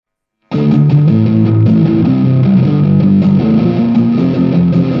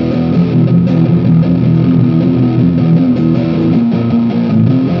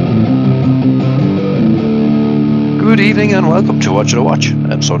evening and welcome to Watch It or Watch,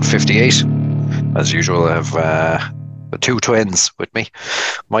 episode 58. As usual, I have the two twins with me,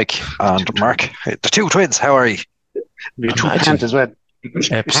 Mike and Mark. The two twins, how are you? You two can't as well.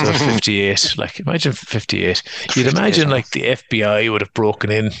 Episode 58. Like, imagine 58. You'd imagine like the FBI would have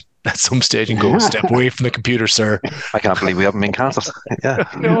broken in at some stage and go, step away from the computer, sir. I can't believe we haven't been cancelled. Yeah.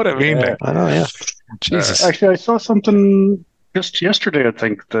 You know what I mean? Like, I know, yeah. Jesus. Actually, I saw something just yesterday, I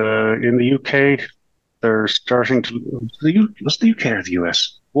think, in the UK, they're starting to... Was the UK or the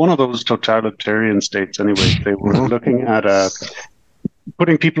US? One of those totalitarian states, anyway. They were looking at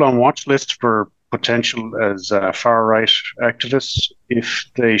putting people on watch lists for potential as far-right activists if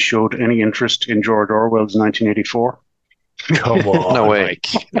they showed any interest in George Orwell's 1984. Come on. No way. Like,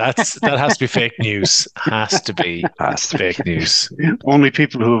 that has to be fake news. Has to be fake news. Only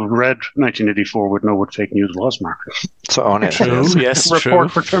people who have read 1984 would know what fake news was, Mark. So on it. True, yes, Report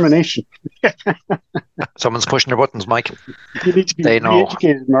true. for termination. Someone's pushing their buttons, Mike. You need to be They know.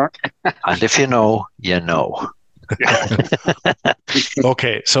 educated, Mark. And if you know, you know.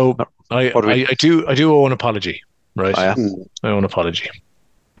 Okay, so I do owe an apology, right? Oh, yeah? I owe an apology.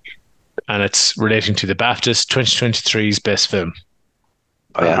 And it's relating to the BAFTAs 2023's best film.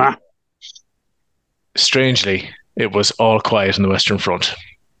 Oh, yeah. Uh-huh. Strangely, it was All Quiet on the Western Front.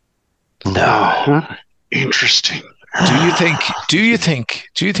 No. Uh-huh. Interesting. Do you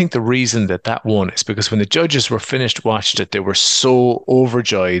think the reason that won is because when the judges were finished watched it, they were so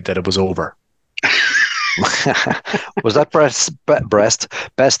overjoyed that it was over? Was that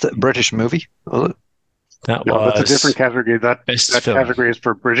best British movie? Was it? That No, was that's a different category. That best that film. category is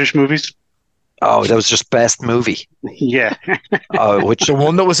for British movies. Oh, that was just best movie. Yeah. Which The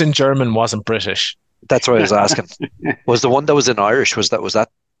one that was in German wasn't British. that's what I was asking. Was the one that was in Irish? Was that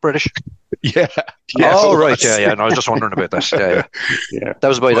British? Yeah. Yes. Oh right, yeah. No, I was just wondering about that. Yeah. Yeah. That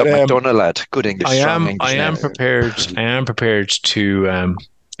was by that But, McDonough lad. Good English, strong English I am name. prepared to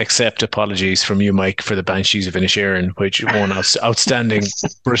accept apologies from you, Mike, for the Banshees of Inisherin, which won outstanding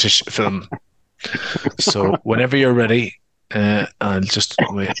British film. So whenever you're ready, I'll just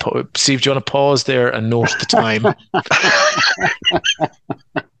wait. Steve, do you want to pause there and note the time?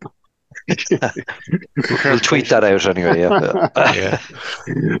 We'll tweet that out anyway. Yeah. Yeah.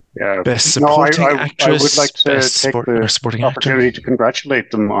 Yeah. Best No, supporting I actress. would like to best take the supporting actor. opportunity to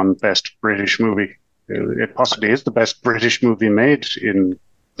congratulate them on best British movie. It possibly is the best British movie made in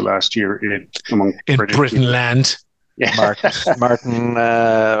the last year among In British Britain people. land. Yeah. Martin,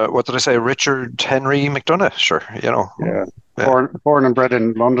 what did I say? Richard Henry McDonough. Sure, you know. Yeah. Yeah. Born and bred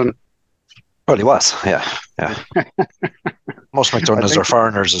in London. Well, he was. Yeah. Most McDonoughs think- are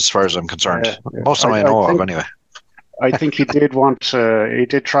foreigners, as far as I'm concerned. Yeah. Most of them I know of, anyway. I think he did he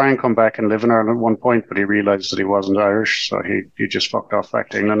did try and come back and live in Ireland at one point, but he realised that he wasn't Irish, so he just fucked off back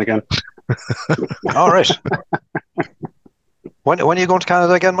to England again. All right. When are you going to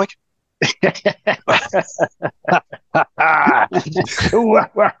Canada again, Mike?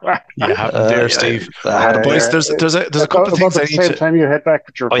 You happened there, Steve. Boys, there's a couple of things I About the need same to. time you head back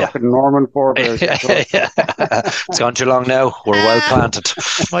with your Oh, yeah. fucking Norman forebears. It's gone too long now. We're well planted.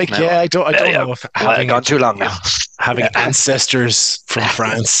 Mike, No. I don't know if Gone too long now. having ancestors from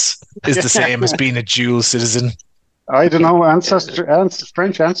France is the same as being a dual citizen. I don't know,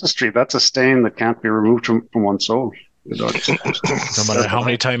 French ancestry, that's a stain that can't be removed from one's soul. You know, No matter how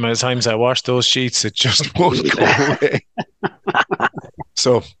many times I wash those sheets, it just won't go away.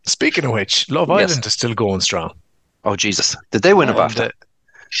 So, speaking of which, Love Yes. Island is still going strong. Oh, Jesus. Did they win a And, BAFTA?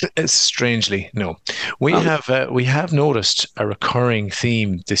 it's strangely, no. We have noticed a recurring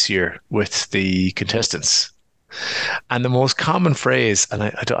theme this year with the contestants, and the most common phrase, and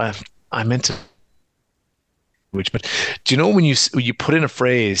I meant to. But do you know when you put in a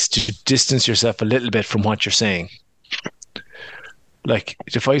phrase to distance yourself a little bit from what you're saying? Like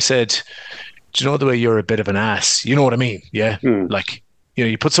if I said, "Do you know the way you're a bit of an ass?" You know what I mean? Yeah. Like, you know,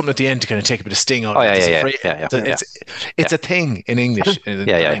 you put something at the end to kind of take a bit of sting out. Oh, of it. yeah, It's a yeah. phrase- It's a thing in English. In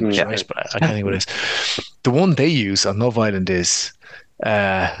Yeah, language, yeah. right? But I can't think what it is. The one they use on Love Island is,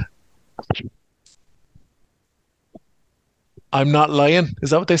 "I'm not lying." Is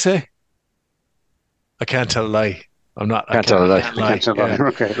that what they say? I can't tell a lie. I'm not. Can't tell a lie. can't can't tell Yeah. that.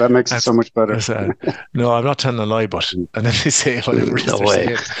 Okay, that makes it so much better. It's, no, I'm not telling a lie, but and then they say whatever it is No they're way.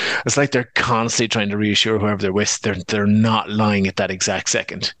 saying. It's like they're constantly trying to reassure whoever they're with they're not lying at that exact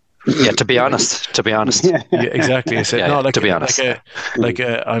second. Yeah, to be honest. Yeah. Yeah, exactly. I said Yeah, no, yeah, like to be honest.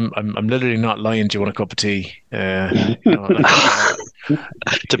 I'm literally not lying. Do you want a cup of tea? You know,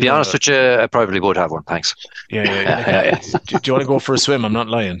 To be honest with you, I probably would have one. Thanks. yeah. Do you want to go for a swim? I'm not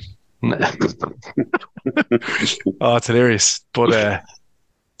lying. Oh, it's hilarious. But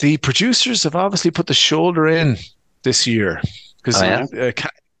the producers have obviously put the shoulder in this year because Oh, yeah?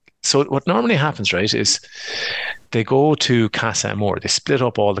 so what normally happens, right, is they go to Casa Amor. They split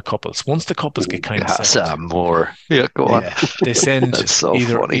up all the couples. Once the couples get kind of settled, Casa Moore. Yeah, go on. yeah, they send That's so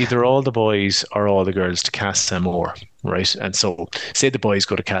funny. either all the boys or all the girls to Casa Amor, right? And so, say the boys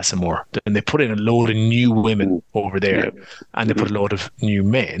go to Casa Amor, then they put in a load of new women over there, and they put a load of new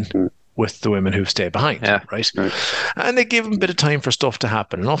men with the women who've stayed behind, Yeah. right? And they give them a bit of time for stuff to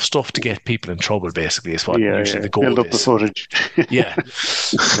happen, enough stuff to get people in trouble. Basically, is what usually the goal Build up the is. footage. Yeah,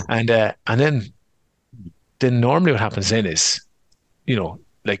 and then normally what happens then is,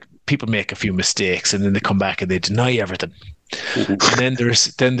 like people make a few mistakes and then they come back and they deny everything. And then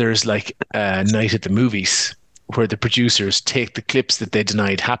there's like a night at the movies where the producers take the clips that they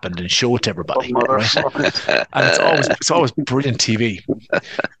denied happened and show it to everybody, right? And it's always brilliant TV.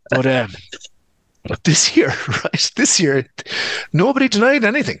 But this year, right? This year, nobody denied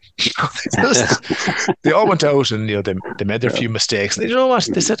anything. They all went out and they made their few mistakes. And you know what?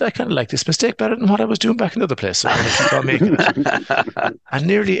 They said, I kind of like this mistake better than what I was doing back in the other place. So I'm going to keep on making it. And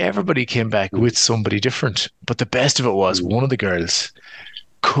nearly everybody came back with somebody different. But the best of it was one of the girls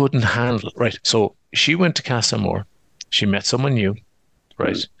couldn't handle it. Right. So she went to Casa Amor. She met someone new.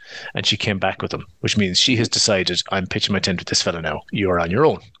 Right. And she came back with him, which means she has decided, I'm pitching my tent with this fella now. You're on your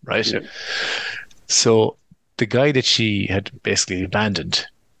own. Right. Yeah. So the guy that she had basically abandoned,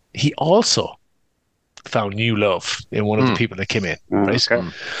 he also found new love in one of the people that came in, right? Okay.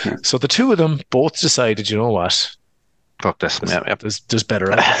 So the two of them both decided, you know what? Fuck this. There's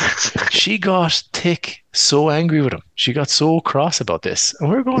better. She got so angry with him. She got so cross about this. And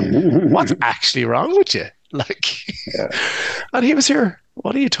we're going, what's actually wrong with you? Like, and he was here,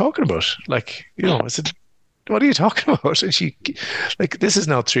 what are you talking about? Like, I said, what are you talking about? And she, like, this is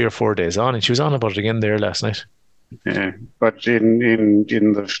now 3 or 4 days on, and she was on about it again there last night. Yeah, but in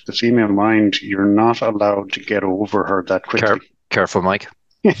the female mind, you're not allowed to get over her that quickly. Careful, Mike.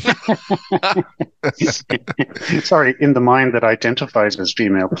 Sorry, in the mind that identifies as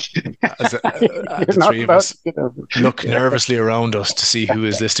female. The three of us look nervously around us to see who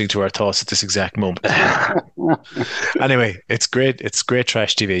is listening to our thoughts at this exact moment. Anyway, it's great. It's great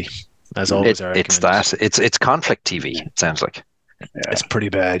trash TV. As always, it's conflict TV. It sounds like it's pretty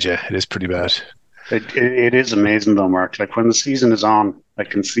bad. Yeah, it is pretty bad. It is amazing though, Mark. Like when the season is on, I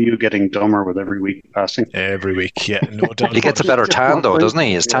can see you getting dumber with every week passing. Every week, yeah, no doubt. He gets a better tan though, doesn't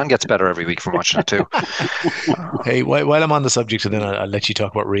he? His tan gets better every week from watching it too. Hey, while I'm on the subject, and then I'll let you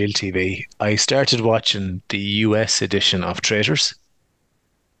talk about real TV. I started watching the US edition of Traitors.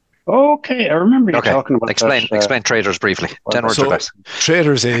 Okay, I remember you talking about explain Traitors briefly. 10 words or less.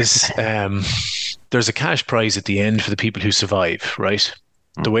 Traitors is there's a cash prize at the end for the people who survive, right?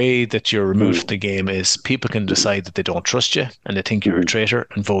 The way that you're removed from the game is people can decide that they don't trust you and they think you're a traitor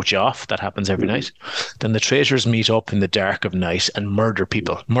and vote you off. That happens every night. Then the traitors meet up in the dark of night and murder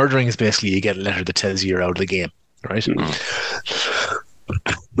people. Murdering is basically you get a letter that tells you you're out of the game, right?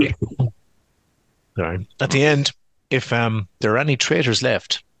 Sorry. At the end, if there are any traitors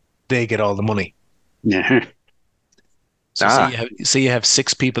left, they get all the money. Yeah. So you have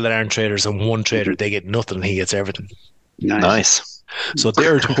 6 people that aren't traitors and 1 traitor. They get nothing and he gets everything. Nice. So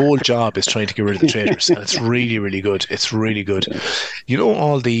their whole job is trying to get rid of the traitors, and it's really, really good. It's really good. You know,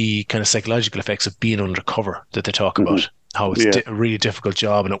 all the kind of psychological effects of being undercover that they talk about, how it's a really difficult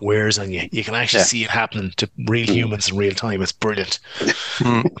job and it wears on you. You can actually see it happening to real humans in real time. It's brilliant.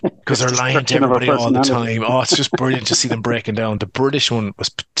 Because they're lying to everybody all the time. Oh, it's just brilliant to see them breaking down. The British one was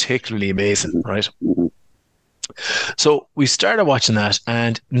particularly amazing, right? So we started watching that,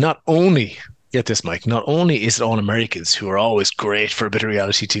 and not only... Get this, Mike. Not only is it all Americans who are always great for a bit of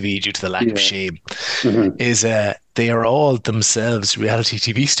reality TV due to the lack of shame, is they are all themselves reality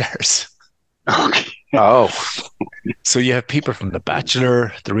TV stars. Okay. Oh. So you have people from The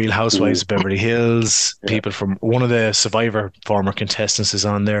Bachelor, The Real Housewives of Beverly Hills, people from one of the Survivor former contestants is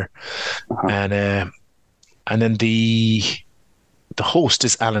on there, and then the host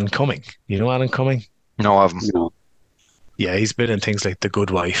is Alan Cumming. You know Alan Cumming? No, I haven't. No. Yeah, he's been in things like The Good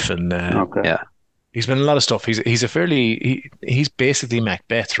Wife and he's been in a lot of stuff. He's basically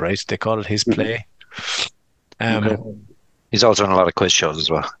Macbeth, right? They call it his play. He's also in a lot of quiz shows as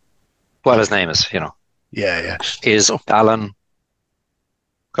well. Well, his name is, Yeah. Is Alan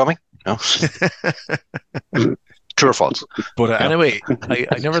Cumming? No. True or false? But anyway,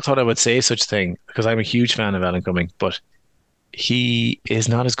 I never thought I would say such a thing because I'm a huge fan of Alan Cumming, but he is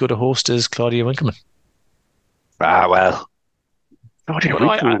not as good a host as Claudia Winkleman. Ah, well.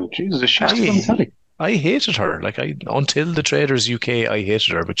 Jesus, she's still on telly. I hated her. Like until the Traitors UK, I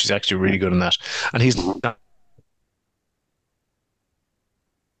hated her, but she's actually really good in that. And he's not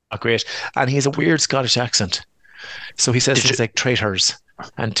great. And he has a weird Scottish accent. So he says Did things like traitors,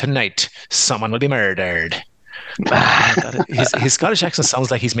 and tonight someone will be murdered. His Scottish accent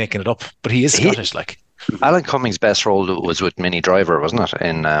sounds like he's making it up, but he is Scottish. Like Alan Cummings' best role was with Minnie Driver, wasn't it?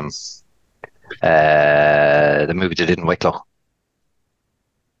 In the movie they did in Wicklow. Do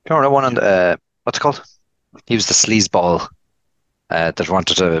you remember one on what's it called? He was the sleazeball that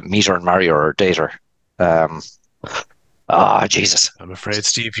wanted to meet her and marry her or date her. Jesus! I'm afraid,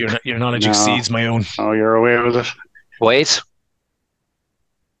 Steve, your knowledge exceeds my own. Oh, you're away with it. Wait.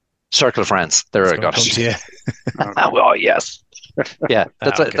 Circle of Friends. There I got it. Yeah. Oh yes. Yeah,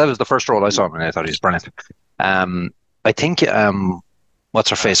 Okay. that was the first role I saw him and I thought he was brilliant. I think what's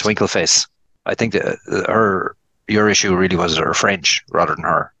her face? Winkleface. I think your issue really was her French rather than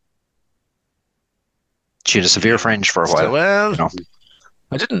her. She had a severe French for a while. Well, you know?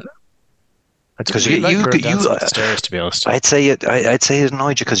 I didn't. Because really like her you dancing with the stairs, to be honest. I'd say it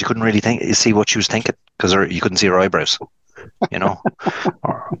annoyed you because you couldn't really see what she was thinking because you couldn't see her eyebrows, you know,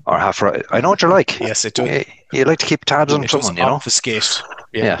 or half right. I know what you're like. Yes, it does. You like to keep tabs on someone, you know. Obfuscate.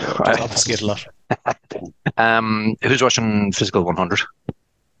 Yeah. It does obfuscate a lot. Who's watching Physical 100?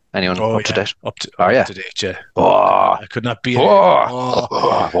 Anyone up to date? Up to date, yeah. Oh, I could not be.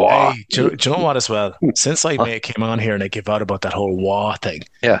 Hey, do you know what as well? Since I came on here and I gave out about that whole war thing.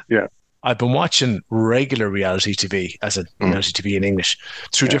 Yeah. I've been watching regular reality TV, as in reality TV in English,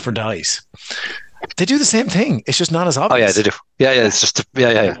 through different eyes. They do the same thing. It's just not as obvious. Oh yeah, they do. Yeah. It's just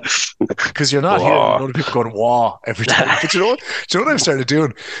yeah. Because you're not hearing a lot of people going "wah" every time. But do you know what I've started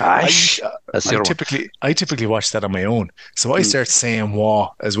doing? I typically watch that on my own, so I start saying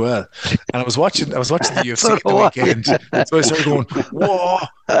 "wah" as well. And I was watching the UFC at the weekend, so I started going "wah,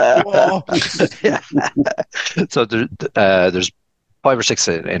 wah." So there's 5 or 6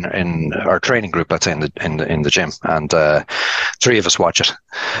 in our training group, let's say in the gym, and 3 of us watch it,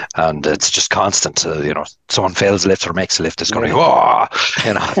 and it's just constant. Someone fails a lift or makes a lift, it's going, whoa,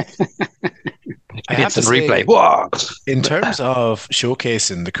 instant replay. Whoa. In terms of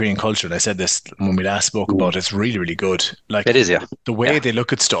showcasing the Korean culture, and I said this when we last spoke about it, it's really, really good. Like it is, yeah. The way they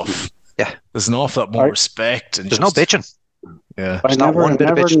look at stuff, yeah. There's an awful lot more respect, and there's no bitching. Yeah, I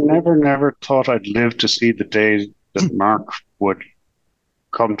never thought I'd live to see the day that Mark would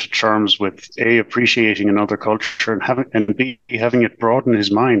come to terms with A, appreciating another culture and B, having it broaden his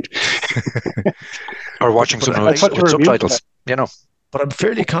mind. Or watching something with subtitles, you know. But I'm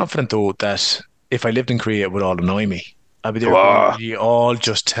fairly confident though that if I lived in Korea it would all annoy me. I'd be there you all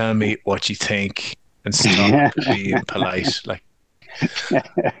just tell me what you think and stop being polite. Like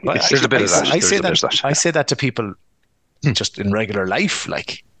there's a bit of that. I say that to people just in regular life,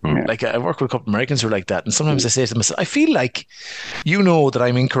 like I work with a couple of Americans who are like that, and sometimes I say to them, I feel like you know that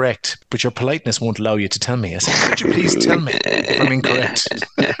I'm incorrect, but your politeness won't allow you to tell me. I say, could you please tell me if I'm incorrect?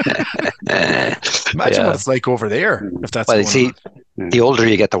 Imagine what it's like over there, if that's the older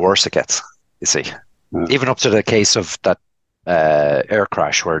you get, the worse it gets, you see. Even up to the case of that air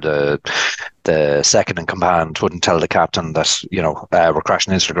crash where the second in command wouldn't tell the captain that, we're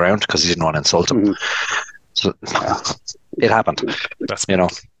crashing into the ground because he didn't want to insult him. So it happened.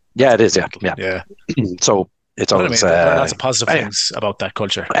 Yeah, it is. Yeah. So it's always. Lots of positive things about that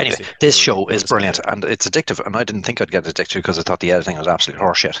culture. Anyway, this show is brilliant and it's addictive. And I didn't think I'd get addicted because I thought the editing was absolute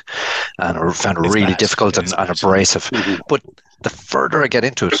horseshit, and I found it really difficult and abrasive. But the further I get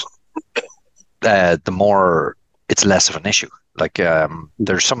into it, the more it's less of an issue. Like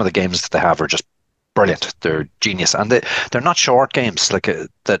there's some of the games that they have are just brilliant. They're genius, and they're not short games like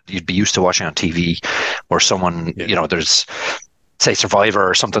that you'd be used to watching on TV, where someone there's say Survivor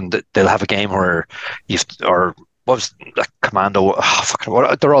or something that they'll have a game where or what was like Commando?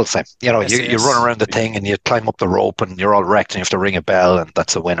 They're all the same. You run around the thing and you climb up the rope and you're all wrecked and you have to ring a bell and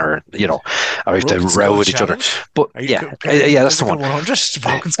that's the winner. Or you have to row with each other. But that's the one. 100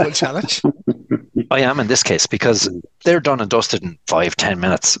 Broken Skull Challenge. I am in this case because they're done and dusted in 5-10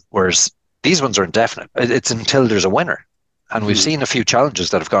 minutes, whereas these ones are indefinite. It's until there's a winner. And we've seen a few challenges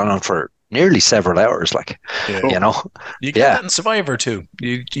that have gone on for nearly several hours, You get that in Survivor too.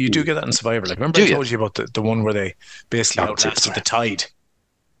 You do get that in Survivor. Like, remember I told you about the one where they basically outlasted the tide?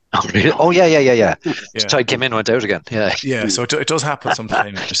 Oh, really? Oh, yeah. The tide came in and went out again. Yeah. Yeah, so it does happen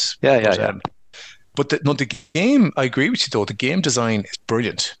sometimes. Yeah. But the game, I agree with you though, the game design is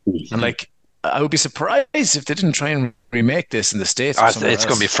brilliant. And like, I would be surprised if they didn't try and remake this in the States. It's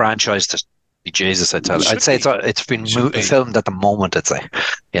going to be franchised. Jesus, I'd say it's been filmed at the moment. I'd say,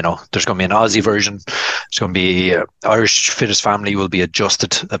 there's going to be an Aussie version. There's going to be Irish Fittest Family will be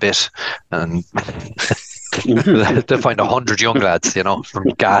adjusted a bit, and they'll find 100 young lads, from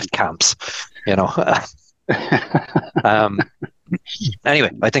gas camps, Anyway,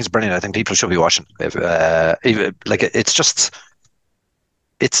 I think it's brilliant. I think people should be watching. If, even, like it's just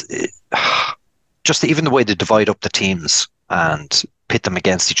it's just even the way they divide up the teams and pit them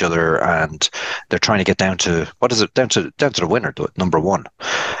against each other, and they're trying to get down to what is it down to the winner, number one.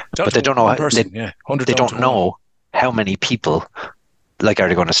 But they don't know they don't know how many people. Like, are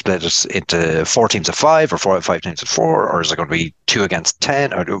they going to split it into 4 teams of 5 or 5 teams of 4, or is it going to be 2 against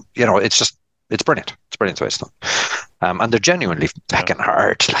 10? Or it's brilliant. It's brilliant the way it's done, and they're genuinely pecking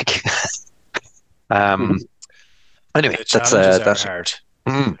hard. Like, anyway, that's hard.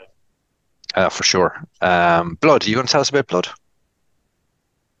 For sure. Blood. You want to tell us about Blood?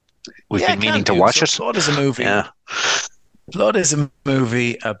 We've been meaning to watch it. Blood is a movie. Yeah. Blood is a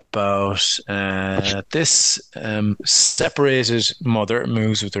movie about this separated mother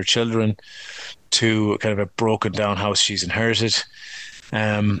moves with her children to kind of a broken down house she's inherited.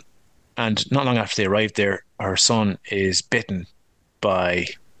 And not long after they arrive there, her son is bitten by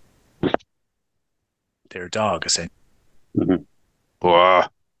their dog, essentially. Wow.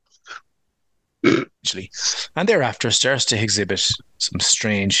 And thereafter starts to exhibit some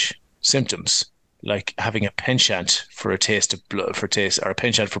strange symptoms, like having a penchant for a taste of blood, or a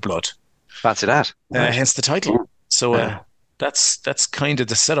penchant for blood. Fancy that. Hence the title. So that's kind of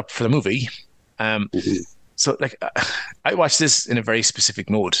the setup for the movie. So like, I watched this in a very specific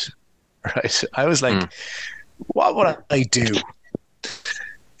mode, right? I was like, what would I do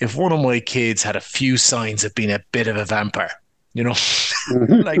if one of my kids had a few signs of being a bit of a vampire? You know,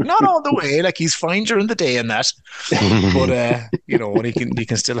 like not all the way, like he's fine during the day and that, but you know, when he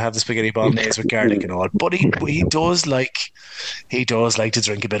can still have the spaghetti bolognese with garlic and all. But he does like to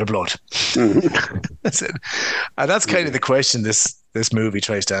drink a bit of blood. That's it, and that's kind of the question this movie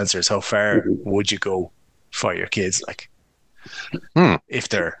tries to answer: is how far would you go for your kids, like if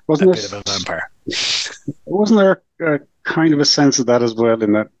they're a bit of a vampire? Wasn't there kind of a sense of that as well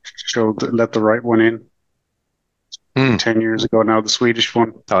in that show, Let the Right One In? 10 years ago now, the Swedish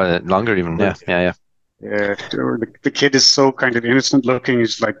one. Longer even, yeah. Yeah, the kid is so kind of innocent looking.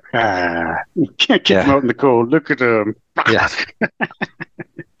 He's like, you can't keep him out in the cold. Look at him. Yeah.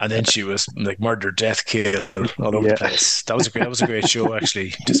 And then she was like murder, death, kill all over the place. That was a great show,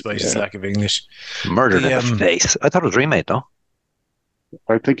 actually, despite its lack of English. Murder in the face. I thought it was remade, though.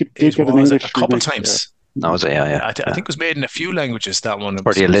 I think it did get an English a couple of times. That was it, yeah. I think it was made in a few languages. That one.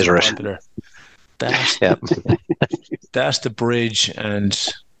 For the illiterate. That's the Bridge and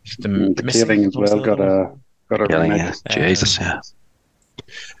the Killing as well. Got a Killing, yeah. Jesus, yeah.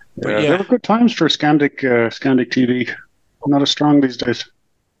 There were good times for Scandic TV. Not as strong these days.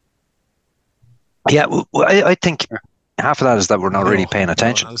 Yeah, I think half of that is that we're not really paying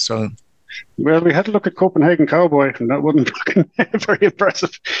attention. Well, we had to look at Copenhagen Cowboy, and that wasn't very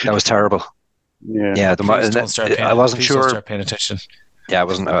impressive. That was terrible. Yeah. I wasn't sure. Start paying attention. Yeah, I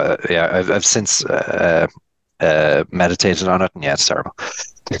wasn't. I've since meditated on it, and yeah, it's terrible.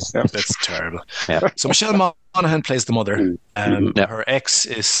 That's terrible. Yeah. So Michelle Monaghan plays the mother. Her ex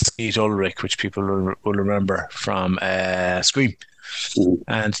is Skeet Ulrich, which people will remember from Scream,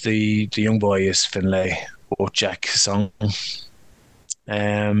 and the young boy is Finlay Jack Song.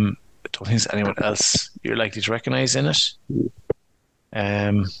 I don't think there's anyone else you're likely to recognize in it.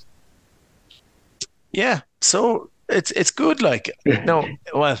 Yeah, so it's good. Like, no,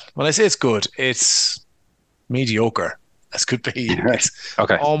 well, when I say it's good, it's mediocre as could be. It's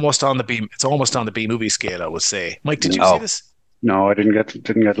almost on the B. It's almost on the B movie scale, I would say. Mike, did you see this? No, I didn't get to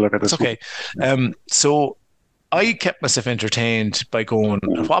look at this. It's okay. So I kept myself entertained by going.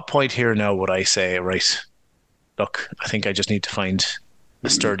 At what point here now would I say, right? Look, I think I just need to find a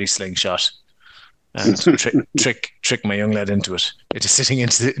sturdy slingshot and trick my young lad into sitting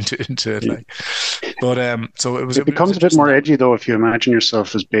into it. Like. But so it becomes a bit more edgy though if you imagine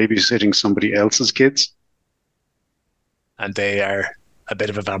yourself as babysitting somebody else's kids, and they are a bit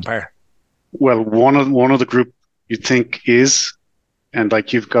of a vampire. Well, one of the group you think is, and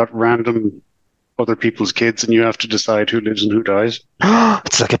like you've got random other people's kids, and you have to decide who lives and who dies.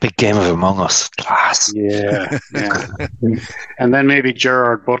 It's like a big game of Among Us. Class. Yeah. And then maybe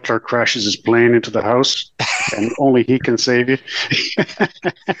Gerard Butler crashes his plane into the house, and only he can save you.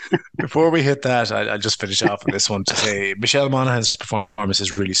 Before we hit that, I'll just finish off with this one to say Michelle Monaghan's performance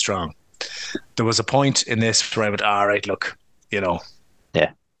is really strong. There was a point in this where I went, all right, look,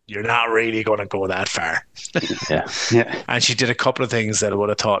 you're not really going to go that far. Yeah. And she did a couple of things that I would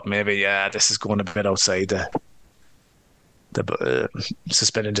have thought maybe, this is going a bit outside the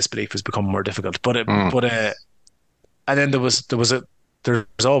suspending disbelief has become more difficult. But and then there's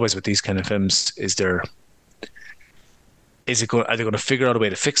always with these kind of films, are they going to figure out a way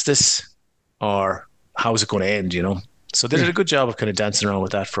to fix this, or how is it going to end? You know. So they did a good job of kind of dancing around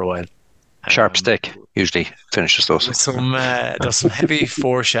with that for a while. Sharp stick usually finishes those. There's some heavy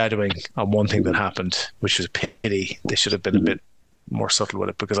foreshadowing on one thing that happened, which was a pity. They should have been a bit more subtle with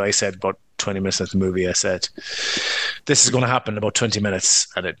it, because I said about 20 minutes into the movie, I said, this is going to happen in about 20 minutes.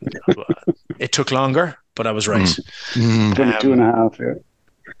 And it took longer, but I was right. 22 and a half, yeah.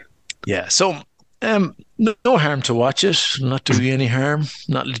 Yeah, so no harm to watch it, not do you any harm,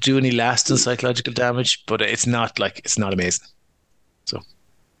 not do any lasting psychological damage, but it's not amazing. So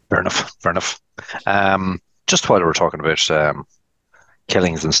fair enough. Just while we're talking about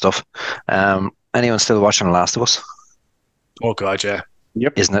killings and stuff, anyone still watching The Last of Us? Oh god, yeah.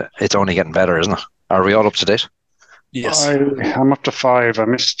 Yep. Isn't it? It's only getting better, isn't it? Are we all up to date? Yes. I'm up to 5. I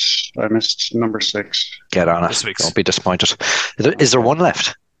missed number 6. Get on it. Don't be disappointed. Is there one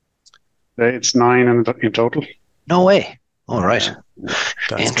left? It's 9 in total. No way. All right.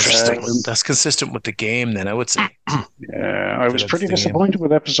 That's Interesting. That's consistent with the game, then, I would say. Yeah, I was pretty disappointed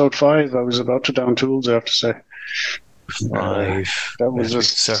with episode 5. I was about to down tools, I have to say. 5. That was a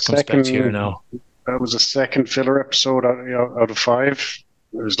circumspect here now. That was a second filler episode out of 5.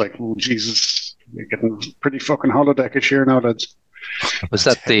 It was like, oh Jesus, you're getting pretty fucking holodeckish here now, lads. Was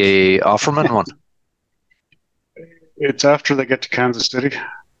that the Offerman one? It's after they get to Kansas City.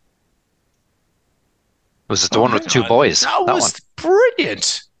 Was it the one with 2 boys? That was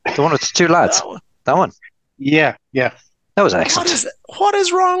brilliant. The one with 2 lads? That one? Yeah. That was excellent. What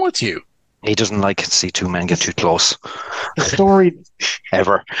is wrong with you? He doesn't like to see 2 men get too close. The story...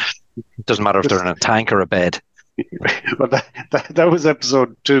 Ever. Doesn't matter if they're in a tank or a bed. But that was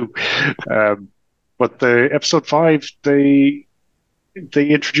episode 2. But the episode 5, they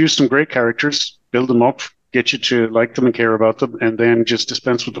introduced some great characters, build them up, get you to like them and care about them, and then just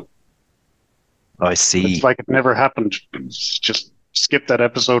dispense with them. I see. It's like it never happened. It's just skip that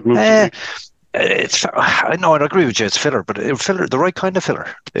episode. Move to I know, I agree with you. It's filler, but filler, the right kind of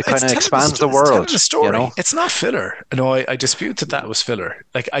filler. It kind of expands the world. It's story. You know? It's not filler. No, I dispute that was filler.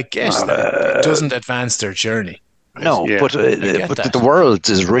 Like, I guess that it doesn't advance their journey. No, but the world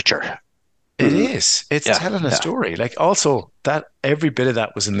is richer. It is. It's telling a story. Like, also, that every bit of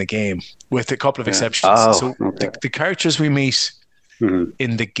that was in the game, with a couple of exceptions. The characters we meet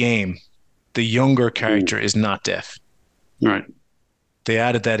in the game, the younger character is not deaf. Right. They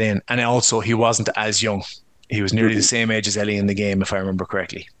added that in, and also he wasn't as young. He was nearly the same age as Ellie in the game, if I remember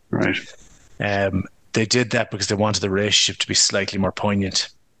correctly. Right. They did that because they wanted the relationship to be slightly more poignant,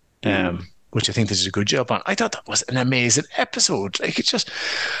 which I think they did a good job on. I thought that was an amazing episode. Like, it's just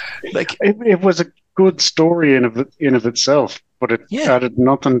like it was a good story in of itself, but it added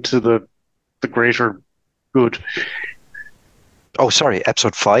nothing to the greater good. Oh, sorry,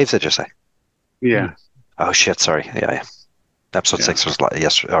 episode 5, did you say? Yeah. Oh shit, sorry. Yeah. Episode 6 was like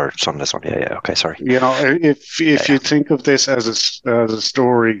or this one. Yeah. Okay, sorry. You know, if you think of this as a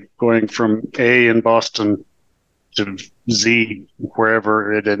story going from A in Boston to Z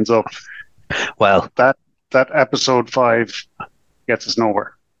wherever it ends up, well, that episode 5 gets us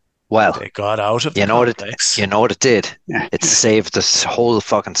nowhere. Well, they got out of you know what it did? It saved this whole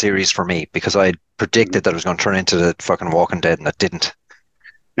fucking series for me, because I predicted that it was going to turn into the fucking Walking Dead, and it didn't.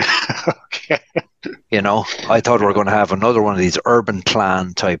 Okay. You know, I thought we were going to have another one of these urban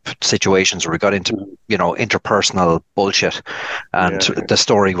plan type situations where we got into, interpersonal bullshit, and the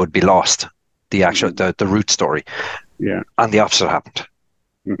story would be lost. The actual, the root story. Yeah. And the opposite happened.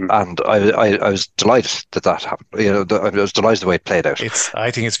 And I was delighted that happened. I was delighted the way it played out. I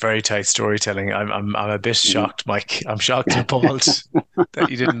think it's very tight storytelling. I'm a bit shocked, Mike. I'm shocked and pummelled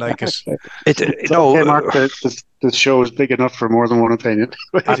that you didn't like it. Mark, the show is big enough for more than one opinion.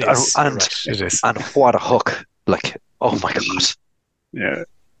 It is. And what a hook! Like, oh my god. Yeah.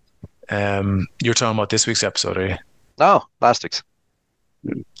 You're talking about this week's episode, are you? No, last week's.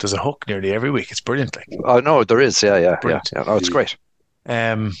 There's a hook nearly every week. It's brilliant. Like. Oh no, there is. Yeah. No, it's great.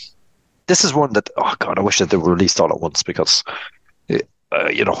 This is one that, oh god, I wish that they were released all at once, because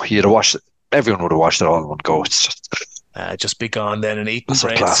you'd have watched it, everyone would have watched it all in one go. It's just be gone then and eaten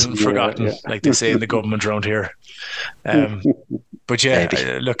bread, soon forgotten, like they say in the government around here. But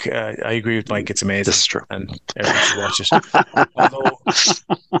look, I agree with Mike. It's amazing. This is true, and everyone should watch it. Although,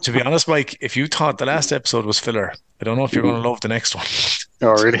 to be honest, Mike, if you thought the last episode was filler, I don't know if you're going to love the next one.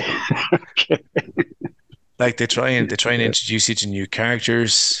 Oh, really? Okay. Like, they try and introduce you to new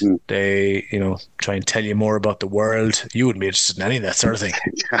characters. They, try and tell you more about the world. You wouldn't be interested in any of that sort of thing.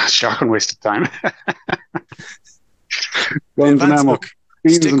 Shocking waste of time.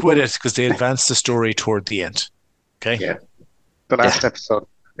 Stick with it, because they advance the story toward the end. Okay. Yeah. The last episode.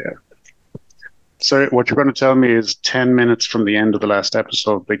 Yeah. So what you're going to tell me is 10 minutes from the end of the last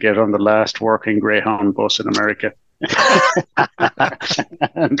episode, they get on the last working Greyhound bus in America.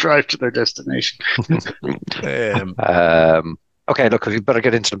 and drive to their destination. Okay, look, we better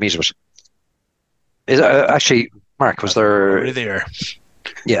get into the meat of it. Is actually, Mark, was there? Already there.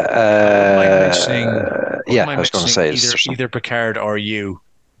 Yeah. I was going to say either Picard or you.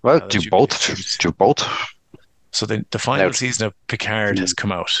 Well, do both. Do both. So the final season of Picard has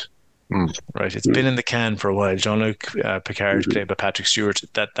come out. Right, it's been in the can for a while. Jean-Luc Picard, played by Patrick Stewart.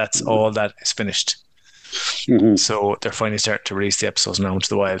 That's all that is finished. So they're finally starting to release the episodes now into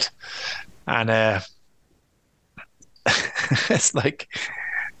the wild, and it's like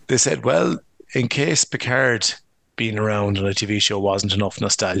they said, well, in case Picard being around on a TV show wasn't enough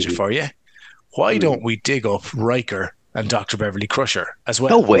nostalgia for you, why don't we dig up Riker and Dr. Beverly Crusher as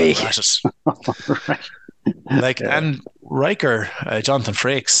well? No way. And Riker, Jonathan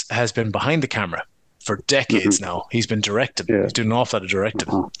Frakes, has been behind the camera for decades now. He's been directing. He's doing an awful lot of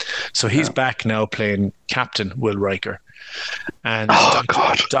directing. So he's back now playing Captain Will Riker. And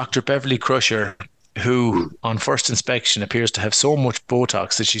Dr. Beverly Crusher, who on first inspection appears to have so much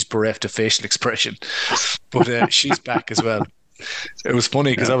Botox that she's bereft of facial expression. But she's back as well. It was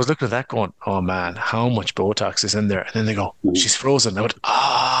funny because I was looking at that going, oh man, how much Botox is in there? And then they go, she's frozen. I went,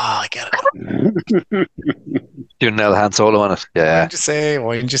 I get it. Doing an Han Solo on it. Yeah.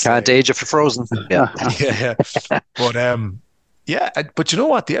 Why didn't you say? Can't age if you're frozen. Yeah. Yeah. But you know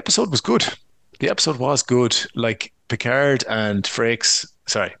what? The episode was good. The episode was good. Like Picard and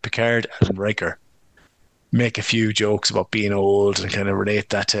Riker make a few jokes about being old and kind of relate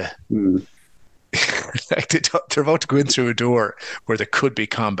that to like they're about to go in through a door where there could be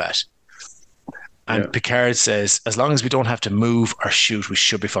combat, and Picard says, as long as we don't have to move or shoot, we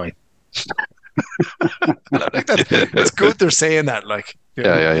should be fine. Like it's good they're saying that, like.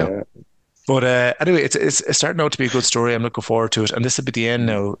 Yeah. But anyway, it's starting out to be a good story. I'm looking forward to it, and this will be the end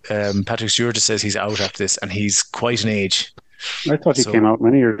now. Patrick Stewart just says he's out after this, and he's quite an age. I thought he came out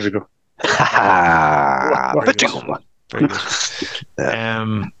many years ago. Very good.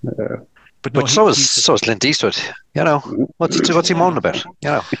 But so is Clint Eastwood. You know, what's he moaning about? You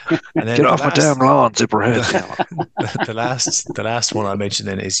know, and then get off my damn lawn, zipperhead. The last one I'll mention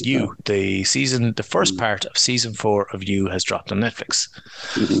then is You. The first part of season 4 of You has dropped on Netflix,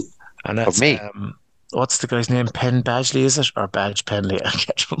 and that's me. What's the guy's name? Penn Badgley, is it, or Badge Penley? I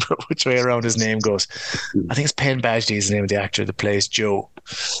can't remember which way around his name goes. I think it's Penn Badgley is the name of the actor that plays Joe.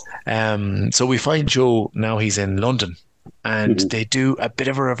 So we find Joe now. He's in London. And they do a bit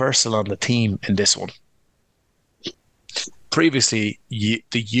of a reversal on the theme in this one. Previously, the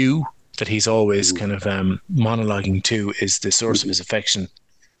you that he's always kind of monologuing to is the source of his affection,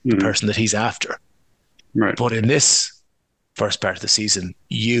 the person that he's after. Right. But in this first part of the season,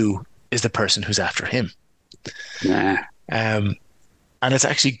 you is the person who's after him. And it's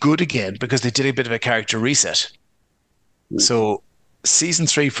actually good again because they did a bit of a character reset. So season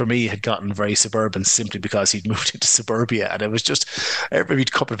 3 for me had gotten very suburban simply because he'd moved into suburbia, and it was just every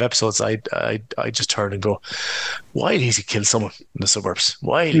couple of episodes I just turn and go, why did he kill someone in the suburbs?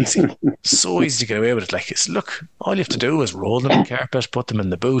 Why is he so easy to get away with it? Like, look, all you have to do is roll them in the carpet, put them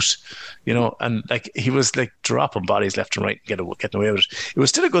in the boot, you know, and like he was like dropping bodies left and right and getting away with it. It was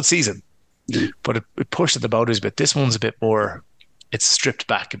still a good season, but it pushed at the boundaries a bit. This one's a bit more, it's stripped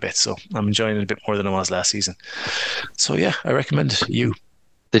back a bit, so I'm enjoying it a bit more than I was last season. So yeah, I recommend You.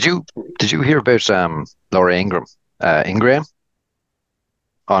 Did you hear about Laura Ingraham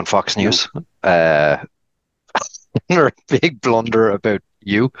on Fox News? Her big blunder about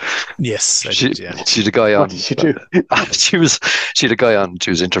You. Yes, I did, yeah. She had a guy on. What did she do? She had a guy on.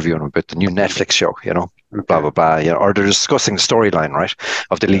 She was interviewing him about the new Netflix show. You know, blah blah blah. You know, or they're discussing the storyline, right,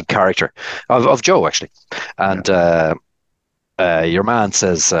 of the lead character of Joe actually, and. Your man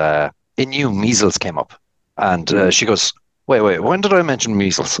says, in You, measles came up. And she goes, wait, when did I mention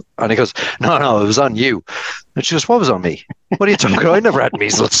measles? And he goes, no, it was on You. And she goes, what was on me? What are you talking about? I never had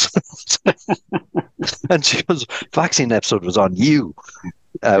measles. And she goes, vaccine episode was on You.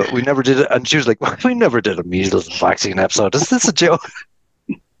 We never did it. And she was like, we never did a measles vaccine episode. Is this a joke?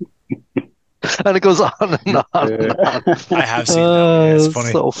 And it goes on and on and on. I have seen that. It's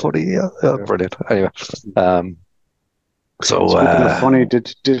funny. So funny. Yeah, brilliant. Anyway. So funny.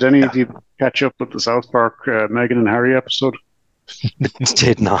 Did any of you catch up with the South Park Meghan and Harry episode?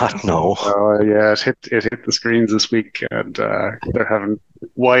 Did not know. Yeah, it hit the screens this week, and they're having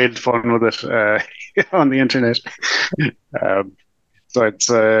wild fun with it on the internet. So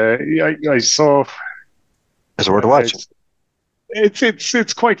it's I saw. It's worth watching.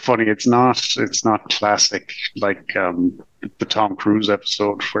 It's quite funny. It's not classic like the Tom Cruise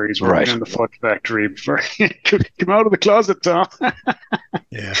episode where he's working in the Fudge Factory before he come out of the closet, Tom.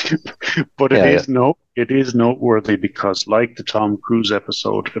 Yeah, but it it is noteworthy because, like the Tom Cruise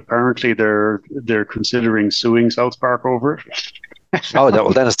episode, apparently they're considering suing South Park over it. Well,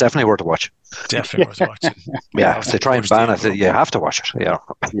 then it's definitely worth a watch. Definitely worth watching. Yeah, if they try and ban it, you have to watch it. Yeah.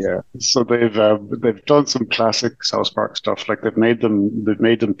 Yeah. So they've done some classic South Park stuff. Like they've made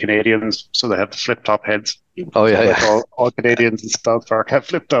them Canadians, so they have the flip top heads. Oh yeah, So like yeah. all Canadians in South Park have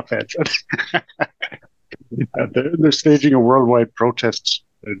flip top heads. They're staging a worldwide protest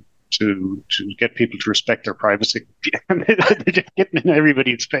to get people to respect their privacy. And they're just getting in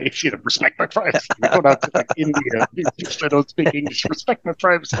everybody's face, respect my privacy. They go out to like India, I don't speak English, respect my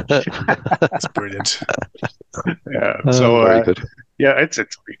privacy. That's brilliant. Yeah. Very good. Yeah, it's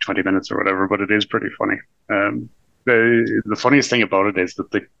only 20 minutes or whatever, but it is pretty funny. The funniest thing about it is that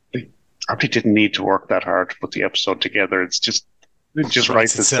they probably didn't need to work that hard to put the episode together. It just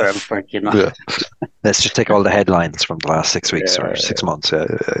writes itself. Yeah. Let's just take all the headlines from the last 6 weeks or 6 months. Yeah.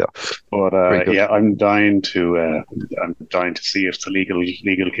 But I'm dying to see if the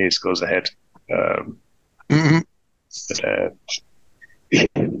legal case goes ahead.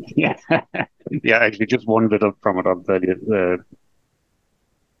 Yeah, actually, just one bit up from it. I'll tell you.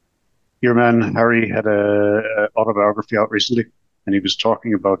 Your man Harry had a autobiography out recently, and he was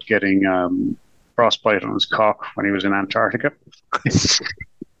talking about getting frostbite on his cock when he was in Antarctica.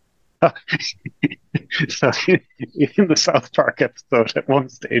 So in the South Park episode, at one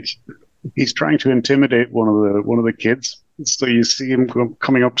stage, he's trying to intimidate one of the kids. So you see him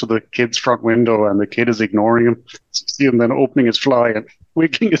coming up to the kid's front window, and the kid is ignoring him. So you see him then opening his fly and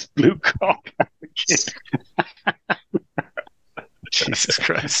wiggling his blue cock at the kid. Jesus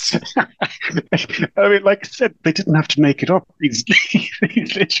Christ. I mean, like I said, they didn't have to make it up. He's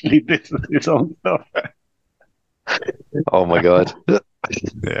literally this is his own stuff. Oh my God.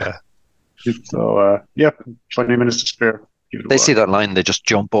 Yeah. So, 20 minutes to spare. They see that line, they just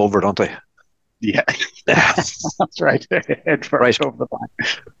jump over, don't they? Yeah. That's right. Head first over the line.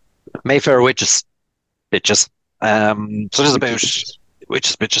 Mayfair Witches. Bitches. So this is about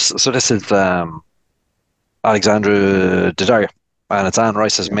witches, bitches. So this is Alexandra Daddario. And it's Anne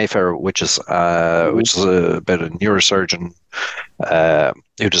Rice's Mayfair Witches, which is about a neurosurgeon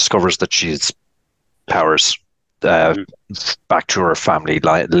who discovers that she's powers back to her family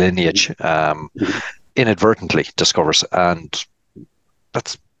lineage, inadvertently discovers. And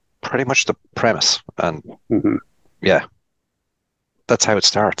that's pretty much the premise. And yeah, that's how it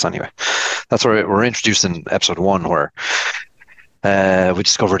starts anyway. That's where we're introduced in episode 1, where we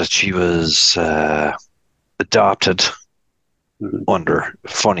discover that she was adopted under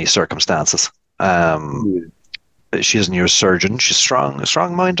funny circumstances. She's a neurosurgeon. She's a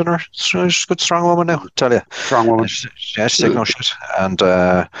strong mind in her. She's a good, strong woman now, I tell you. Strong woman. She's take no shit. And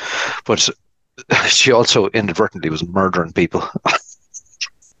but she also inadvertently was murdering people.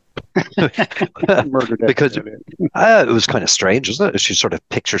 Because it was kind of strange, wasn't it? She sort of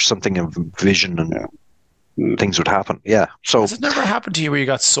pictures something in vision and things would happen. Yeah. So has it never happened to you where you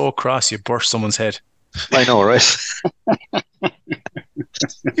got so cross you burst someone's head? I know, right?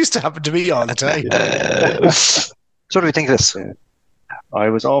 It used to happen to me all the time. So what do we think of this? I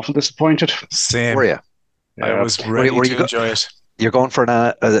was awful disappointed. Same. Were you? I was ready to enjoy it. You're going for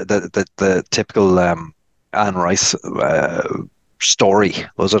the typical Anne Rice story,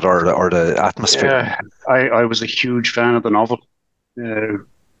 was it, or the atmosphere? Yeah, I was a huge fan of the novel when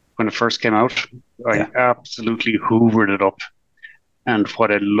it first came out. I absolutely hoovered it up. And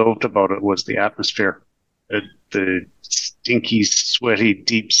what I loved about it was the atmosphere. The stinky, sweaty,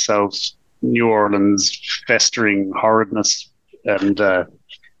 deep South New Orleans festering horridness. And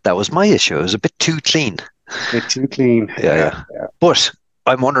that was my issue. It was a bit too clean. A bit too clean. Yeah. But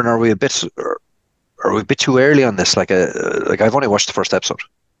I'm wondering, are we a bit too early on this? Like I've only watched the first episode.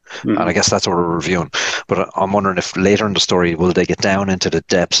 And I guess that's what we're reviewing. But I'm wondering if later in the story, will they get down into the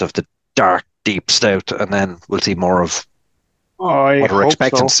depths of the dark, deep South, and then we'll see more of what we're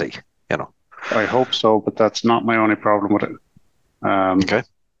expecting to see, I hope so, but that's not my only problem with it. Okay.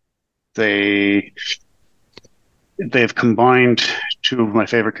 They've combined two of my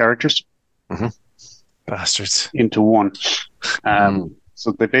favorite characters. Bastards. Into one.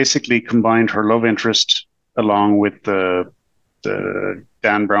 So they basically combined her love interest along with the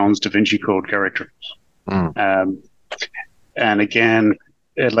Dan Brown's Da Vinci Code character. And again,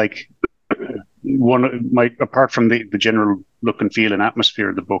 apart from the general look and feel and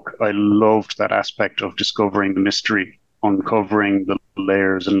atmosphere of the book, I loved that aspect of discovering the mystery, uncovering the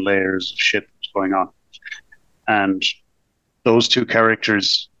layers and layers of shit that's going on. And those two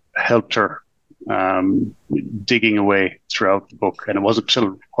characters helped her digging away throughout the book. And it wasn't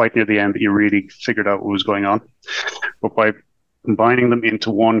until quite near the end that you really figured out what was going on. But by combining them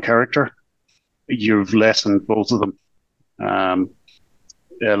into one character, you've lessened both of them.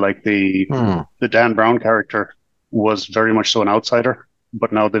 Like the Dan Brown character was very much so an outsider,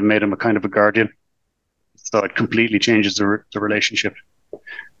 but now they've made him a kind of a guardian, so it completely changes the relationship.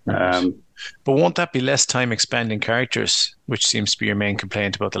 But won't that be less time expending characters, which seems to be your main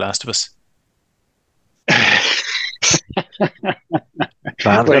complaint about The Last of Us?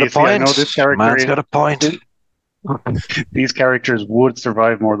 Man's got a point. Man's got a point. These characters would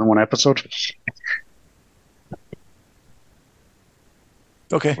survive more than one episode.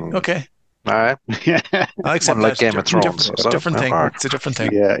 Okay. All right. I accept like that. Game of Thrones. Different thing. It's a different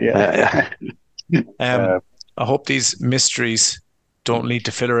thing. Yeah. I hope these mysteries don't lead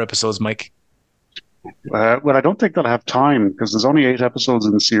to filler episodes, Mike. Well, I don't think they'll have time because there's only 8 episodes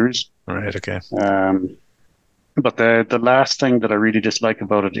in the series. Right. Okay. But the last thing that I really dislike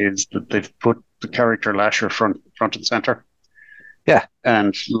about it is that they've put the character Lasher front and center. Yeah.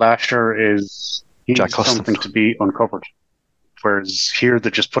 And Lasher he's something to be uncovered. Whereas here they're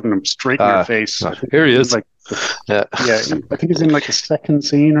just putting him straight in your face. Here he is. Yeah, I think he's in like the second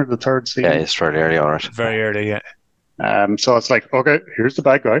scene or the third scene. Yeah, it's fairly early, all right. Very early, yeah. So it's like, okay, here's the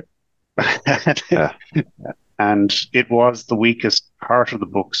bad guy. Yeah. And it was the weakest part of the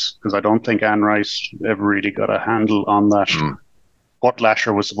books because I don't think Anne Rice ever really got a handle on that, what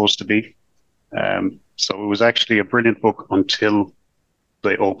Lasher was supposed to be. So it was actually a brilliant book until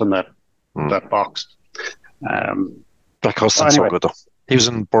they opened that box. Jack Huston's so good, though. He was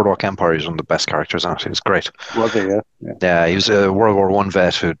in Boardwalk Empire. He was one of the best characters in it. He was great. Was he? Yeah, he was a World War I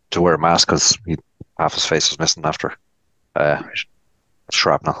vet who had to wear a mask because half his face was missing after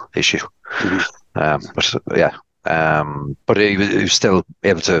shrapnel issue. But he was still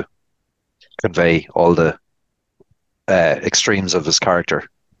able to convey all the extremes of his character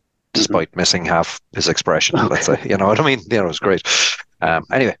despite missing half his expression, let's say. You know what I mean? You know, it was great.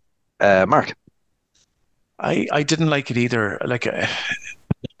 Anyway, Mark. I didn't like it either. Like,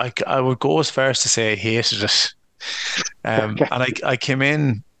 I would go as far as to say I hated it. And I came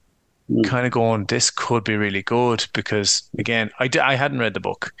in kind of going, this could be really good because, again, I hadn't read the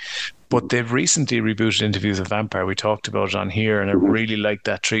book, but they've recently rebooted Interviews with Vampire. We talked about it on here, and I really liked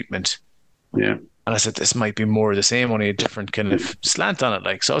that treatment. Yeah. And I said, this might be more of the same, only a different kind of slant on it.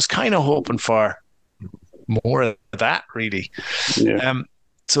 Like, so I was kind of hoping for more of that, really. Yeah.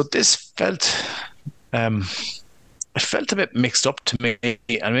 So this felt... it felt a bit mixed up to me,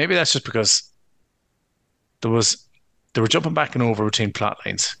 and maybe that's just because they were jumping back and over between plot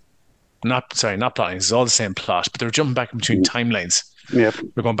lines. Not plot lines, it's all the same plot, but they were jumping back in between timelines. Yep.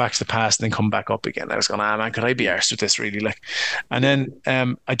 We're going back to the past and then come back up again. I was going, man, could I be arsed with this really? Like, and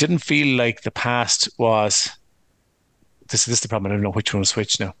then I didn't feel like the past was this is the problem, I don't know which one was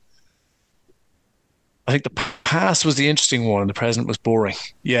which now. I think the past was the interesting one and the present was boring.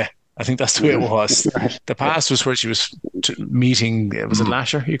 Yeah. I think that's the way it was. The past was where she was meeting, was it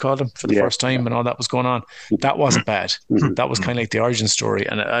Lasher, you called him, for the first time and all that was going on. That wasn't bad. That was kind of like the origin story.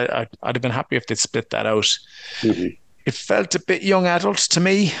 And I'd have been happy if they'd split that out. It felt a bit young adult to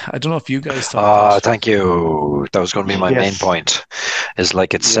me. I don't know if you guys thought that. Thank you. That was going to be my main point. Is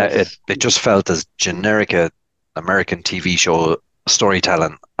like it just felt as generic a American TV show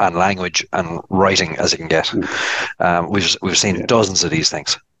storytelling and language and writing as you can get. We've seen dozens of these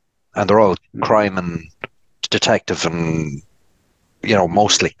things. And they're all crime and detective and, you know,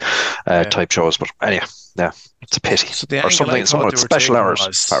 mostly type shows. But anyway, yeah, it's a pity. So the or something with special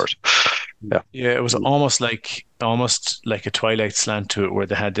powers. Yeah, it was almost like a Twilight slant to it, where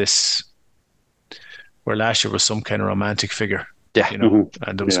they had this, where Lasher was some kind of romantic figure. Yeah. You know,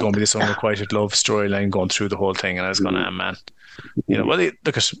 and there was going to be this unrequited love storyline going through the whole thing. And I was going, man. You know, well,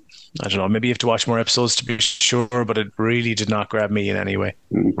 look at, I don't know, maybe you have to watch more episodes to be sure, but it really did not grab me in any way.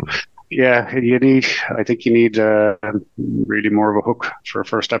 Yeah, I think you need really more of a hook for a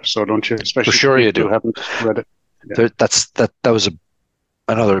first episode, don't you? Especially for sure you do. Who haven't read it. Yeah. That was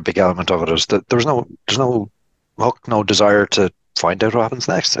another big element of it, is that there's no hook, no desire to find out what happens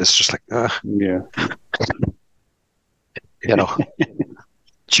next. It's just like, you know,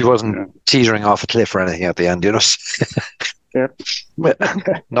 she wasn't teetering off a cliff or anything at the end, you know. Yeah.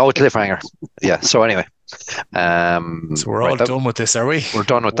 No cliffhanger. Yeah. So anyway, so we're all done with this, are we? We're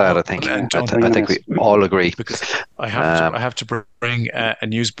done with that. I think. I think we all agree. Because I have to bring a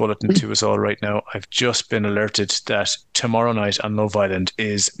news bulletin to us all right now. I've just been alerted that tomorrow night on Love Island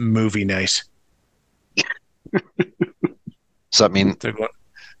is movie night. Does that mean they're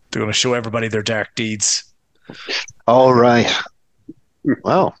going to show everybody their dark deeds? All right.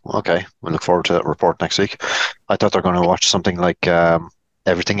 Well, okay. We'll look forward to that report next week. I thought they're going to watch something like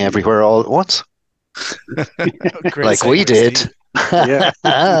Everything Everywhere All at Once. Like we did. Yeah.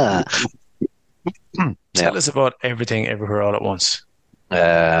 Tell us about Everything Everywhere All at Once.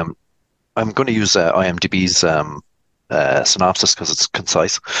 I'm going to use IMDb's synopsis because it's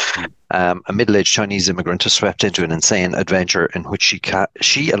concise. A middle-aged Chinese immigrant is swept into an insane adventure in which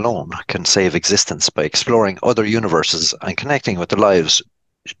she alone can save existence by exploring other universes and connecting with the lives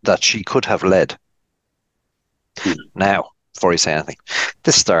that she could have led. Now, before you say anything,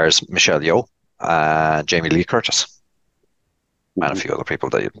 this stars Michelle Yeoh, Jamie Lee Curtis, and a few other people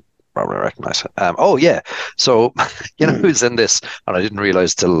that you probably recognize. Oh yeah, so you know who's in this, and I didn't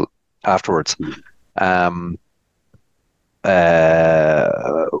realize till afterwards.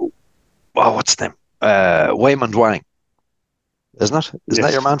 What's his name? Waymond Wang, isn't it? Isn't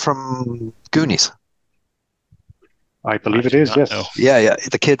that your man from Goonies? I believe it is. Yes. No. Yeah,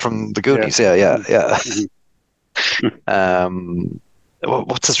 the kid from the Goonies. Yeah.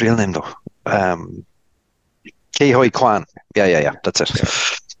 What's his real name though? Ke Huy Quan. Yeah. That's it.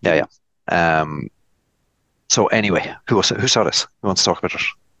 Yeah. So anyway, who saw this? Who wants to talk about it?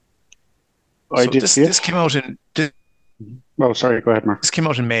 I did see it. This came out in. Oh, sorry. Go ahead, Mark. This came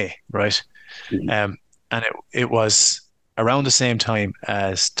out in May, right? And it was around the same time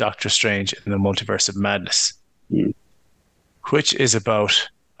as Doctor Strange in the Multiverse of Madness, which is about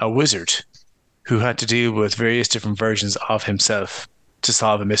a wizard who had to deal with various different versions of himself to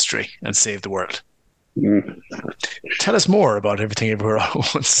solve a mystery and save the world. Tell us more about Everything Everywhere All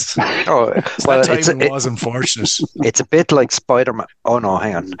at Once. Oh, well, it was unfortunate. It's a bit like Spider-Man. Oh no,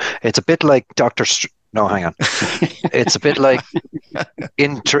 hang on. It's a bit like No, hang on. It's a bit like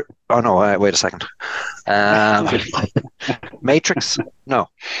Oh no, wait a second. Matrix? No,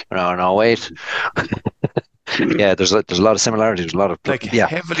 wait. Yeah, there's a lot of similarities. There's a lot of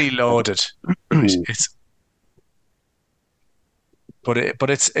heavily loaded. It's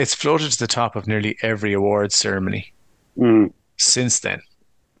floated to the top of nearly every awards ceremony since then.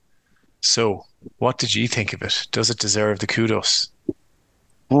 So, what did you think of it? Does it deserve the kudos?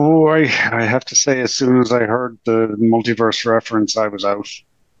 Oh, I have to say, as soon as I heard the multiverse reference, I was out.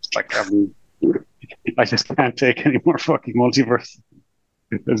 It's like I just can't take any more fucking multiverse.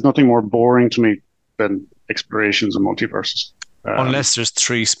 There's nothing more boring to me than explorations of multiverses. Unless there's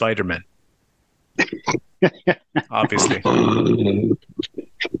 3 Spider-Men. Obviously.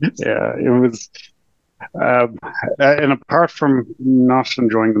 Yeah, it was. And apart from not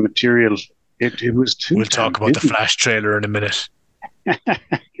enjoying the material, it was too. We'll talk about the Flash trailer in a minute.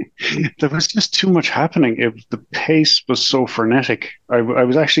 There was just too much happening. The pace was so frenetic. I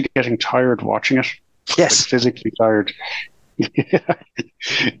was actually getting tired watching it. Yes. Like physically tired.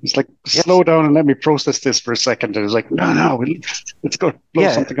 It's like, slow down and let me process this for a second. And it was like, no, let's go blow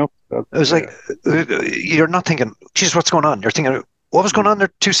something up. It was like, you're not thinking, geez, what's going on? You're thinking, what was going on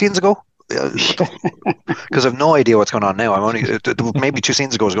there 2 scenes ago? Because I have no idea what's going on now. I'm only maybe 2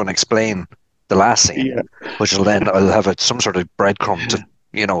 scenes ago I was going to explain the last scene, which will then I'll have some sort of breadcrumb to,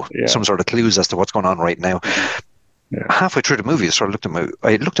 some sort of clues as to what's going on right now. Yeah. Halfway through the movie, I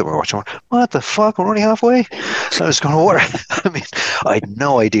looked at my watch and went, what the fuck? We're only halfway? So I was going, what? I mean, I had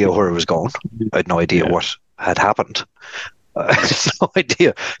no idea where it was going. I had no idea what had happened. I had no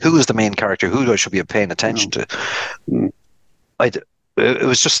idea who was the main character, who I should be paying attention to. It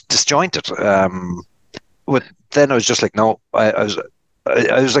was just disjointed. Then I was just like, no, I was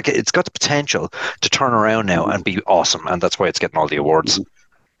like, it's got the potential to turn around now and be awesome, and that's why it's getting all the awards.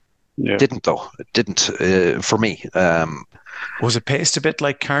 Yeah. Didn't though. It didn't for me. Was it paced a bit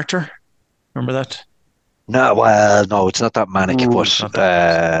like Carter? Remember that? No, well, no, it's not that manic.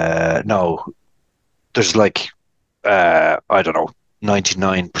 But no, there's like I don't know,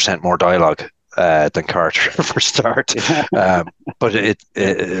 99% more dialogue than Carter for start. But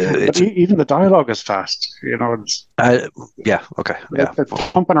even the dialogue is fast. It's okay.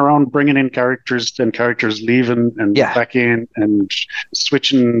 It's pumping around, bringing in characters, then characters leaving and back in, and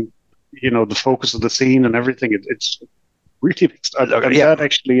switching. The focus of the scene and everything. It's really. I'm glad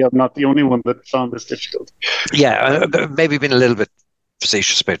actually I'm not the only one that found this difficult. Yeah, maybe been a little bit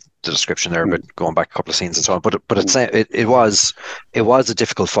facetious about the description there, but going back a couple of scenes and so on. But it was a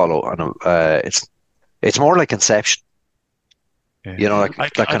difficult follow, and it's more like Inception. Yeah.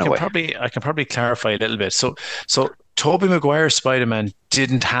 Like that kind of way. I can probably clarify a little bit. So Tobey Maguire's Spider-Man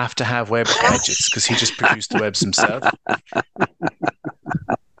didn't have to have web gadgets because he just produced the webs himself.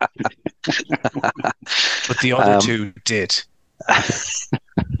 But the other 2 did.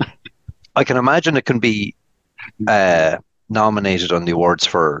 I can imagine it can be nominated on the awards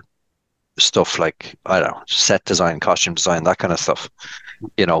for stuff like, I don't know, set design, costume design, that kind of stuff.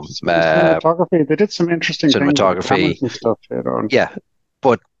 Cinematography. They did some interesting cinematography things and stuff. Yeah,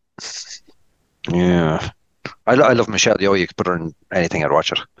 but yeah, I love Michelle Yeoh. You could put her in anything, I'd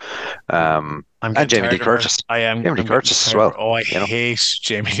watch it. I'm And getting Jamie Lee tired of her. Curtis. I am. Jamie Lee I'm Curtis getting as tired of well. her. Oh, I You know, hate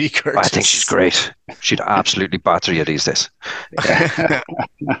Jamie Lee Curtis. I think she's great. She'd absolutely batter you these days.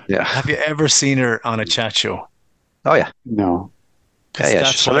 Yeah. Have you ever seen her on a chat show? Oh yeah. No. Because Yeah,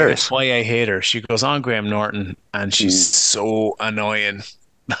 that's she's why, hilarious. why I hate her. She goes on Graham Norton and she's so annoying.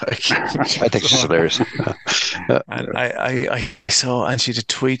 Like, I think she's hilarious. and I saw, and she did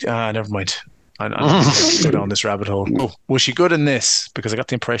tweet. Never mind. I'm not going to go down this rabbit hole. Oh, was she good in this? Because I got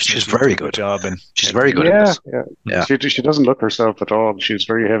the impression She's that she very did a good. job. And She's very good in Yeah, this. yeah. Yeah. She doesn't look herself at all. She's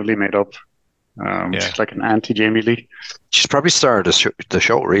very heavily made up. Yeah. She's like an anti-Jamie Lee. She's probably starred the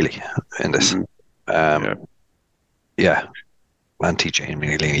show really in this. Yeah. Yeah.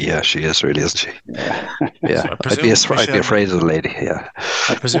 Anti-Jamie Lee. Yeah, she is really, isn't she? Yeah. Yeah. So I'd be afraid of the lady. Yeah.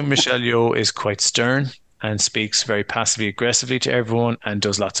 I presume Michelle Yeoh is quite stern and speaks very passively aggressively to everyone and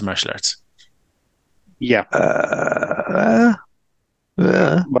does lots of martial arts. Yeah.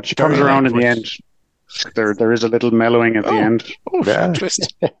 Yeah. But she comes around in the end. There is a little mellowing at the end. Oh, Yeah.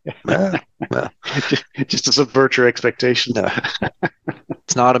 twist. Yeah. Just to subvert your expectations. No.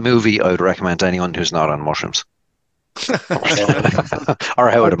 It's not a movie I would recommend to anyone who's not on mushrooms. Or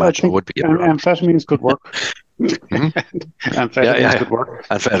I would imagine it would be. Amphetamines could work. Yeah. Could work.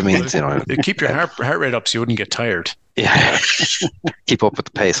 Amphetamines, you know. You keep your heart rate up so you wouldn't get tired. Yeah. Keep up with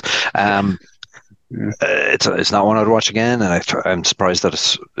the pace. It's not one I'd watch again, and I'm surprised that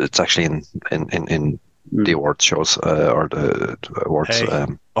it's actually in the awards shows or the awards. Hey,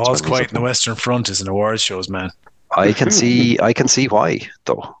 all's quiet in the Western Front is an awards shows, man. I can see why,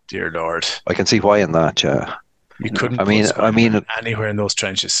 though. Dear Lord, I can see why in that. Yeah. you couldn't. I mean, anywhere in those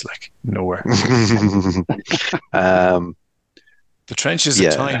trenches, like nowhere. um, The trenches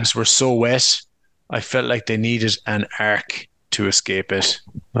at times were so wet, I felt like they needed an ark to escape it.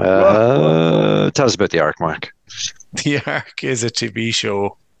 tell us about the Ark, Mark. The Ark is a TV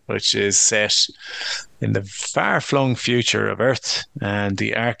show which is set in the far-flung future of Earth, and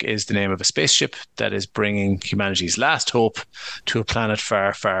the Ark is the name of a spaceship that is bringing humanity's last hope to a planet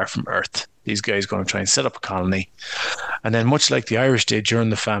far, far from Earth. These guys are going to try and set up a colony, and then much like the Irish did during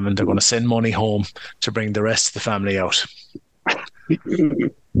the famine, they're going to send money home to bring the rest of the family out.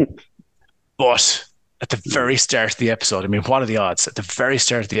 But at the very start of the episode, I mean, what are the odds? At the very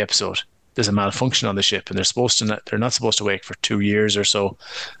start of the episode, there's a malfunction on the ship, and they're not supposed to wake for 2 years or so,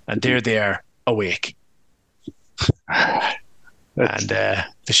 and there they are awake. And the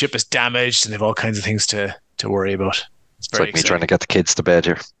ship is damaged, and they've all kinds of things to worry about. It's like exciting. me trying to get the kids to bed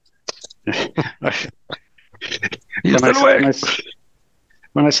here.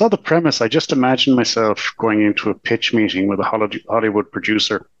 When I saw the premise, I just imagined myself going into a pitch meeting with a Hollywood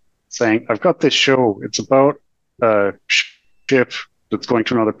producer saying, I've got this show. It's about a ship that's going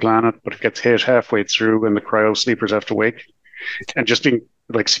to another planet, but it gets hit halfway through and the cryo sleepers have to wake. And just being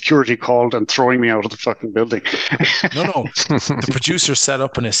like security called and throwing me out of the fucking building. No. The producer sat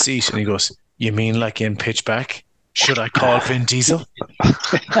up in his seat and he goes, you mean like in Pitchback? Should I call Vin Diesel?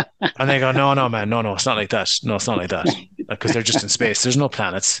 And they go, no, man, no, it's not like that. No, it's not like that. Because they're just in space. There's no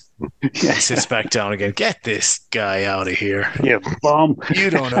planets. He sits back down again. Get this guy out of here. Yeah, bomb. You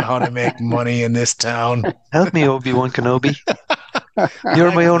don't know how to make money in this town. Help me, Obi-Wan Kenobi.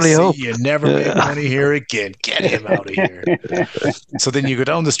 You're my only hope. You never make money here again. Get him out of here. So then you go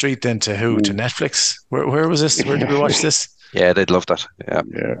down the street then to who? To Netflix? Where was this? Where did we watch this? Yeah, they'd love that. Yeah.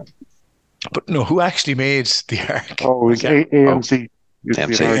 But no, who actually made the Ark? Oh, it was AMC.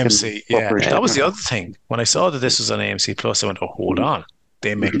 AMC, yeah. That was the other thing. When I saw that this was on AMC Plus, I went, oh, hold on.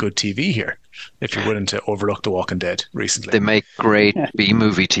 They make good TV here. If you're willing to overlook The Walking Dead recently. They make great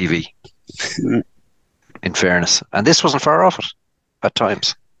B-movie TV, in fairness. And this wasn't far off it at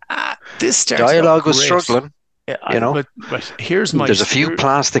times. This dialogue was struggling. Yeah, but here's my... There's a few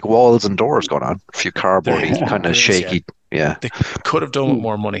plastic walls and doors going on. A few cardboardy, kind of shaky. Yeah. They could have done with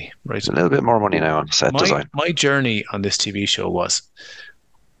more money, right? A little bit more money now on set design. My journey on this TV show was,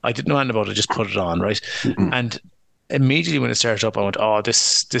 I didn't know anything about it, just put it on, right? Mm-hmm. And immediately when it started up, I went, oh,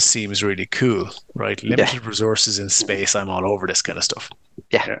 this seems really cool, right? Limited resources in space. I'm all over this kind of stuff.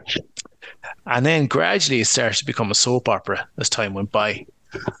 Yeah. And then gradually it started to become a soap opera as time went by.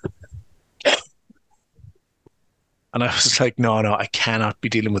 And I was like, no, I cannot be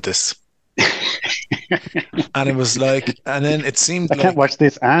dealing with this. And it was like, and then it seemed I can't watch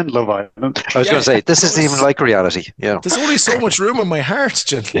this and Love Island. I was going to say, this isn't even like reality. Yeah. There's only so much room in my heart,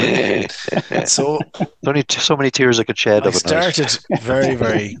 gentlemen. So there's only so many tears I could shed. I started very,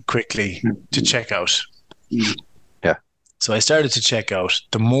 very quickly to check out. Yeah. So I started to check out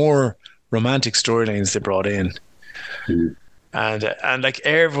the more romantic storylines they brought in. and like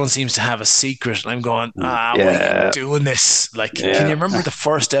everyone seems to have a secret, and I'm going, why Yeah. are you doing this? Like, Yeah. can you remember the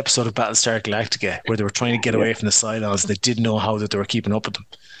first episode of Battlestar Galactica where they were trying to get away from the Cylons and they didn't know how that they were keeping up with them?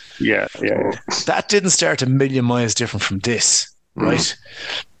 Yeah. That didn't start a million miles different from this, right?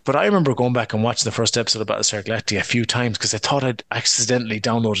 But I remember going back and watching the first episode of Battlestar Galactica a few times because I thought I'd accidentally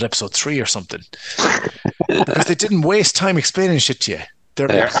downloaded episode 3 or something. Because they didn't waste time explaining shit to you. They're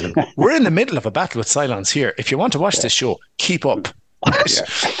like, we're in the middle of a battle with Cylons here. If you want to watch this show, keep up.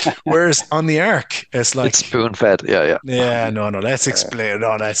 Whereas on the Ark, it's like... It's spoon-fed, yeah. Yeah, no, let's explain.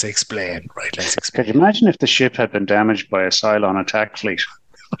 No, let's explain. Right, let's explain. Could you imagine if the ship had been damaged by a Cylon attack fleet?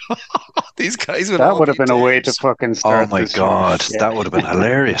 These guys would That would have been a way to fucking start. Oh my God, that would have been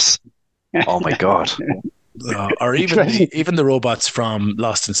hilarious. Oh my God. Or even the robots from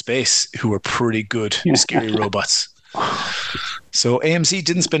Lost in Space, who were pretty good, scary robots. So AMC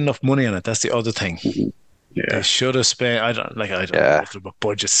didn't spend enough money on it. That's the other thing. Yeah. They should have spent. I don't know about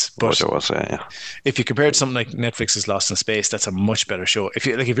budgets, but if you compare it to something like Netflix's Lost in Space, that's a much better show. If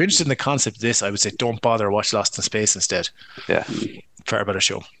you're interested in the concept of this, I would say don't bother, watch Lost in Space instead. Yeah, far better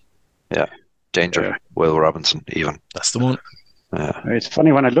show. Yeah, Danger, Will Robinson, even. That's the one. Yeah. It's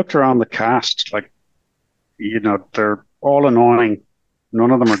funny when I looked around the cast, like, they're all annoying.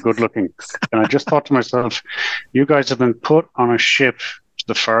 None of them are good looking. And I just thought to myself, you guys have been put on a ship to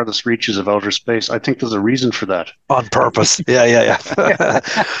the farthest reaches of outer space. I think there's a reason for that. On purpose. Yeah.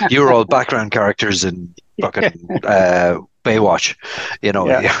 You were all background characters in fucking Baywatch. You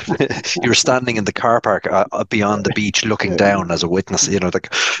were standing in the car park beyond the beach looking down as a witness. You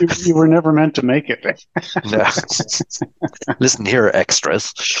were never meant to make it. Listen here,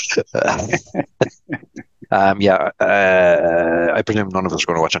 extras. I presume none of us are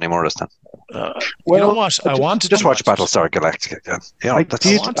going to watch any more this time. You know what? I wanted just watch Battlestar Galactica again. I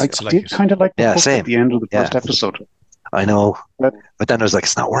did kind of like the hook at the end of the first episode. I know, but then I was like,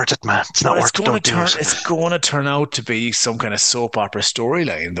 it's not worth it, man. It's not worth it. It's going to turn out to be some kind of soap opera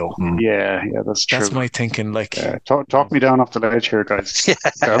storyline, though. Yeah, that's true. That's my thinking. Like, talk me down off the ledge here, guys.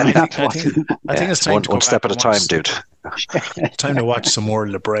 I think it's time to go one step at a time, dude. It's time to watch some more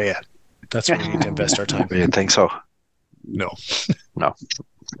La Brea. That's where we need to invest our time. You think so? No.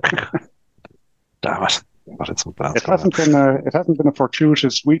 Damn it. It hasn't been a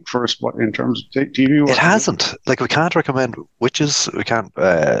fortuitous week for us in terms of TV. It hasn't. Like, we can't recommend Witches. We can't.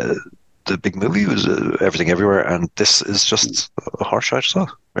 The big movie was Everything Everywhere, and this is just a harsh shot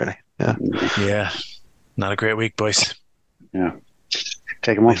stuff, really. Yeah. Not a great week, boys. Yeah.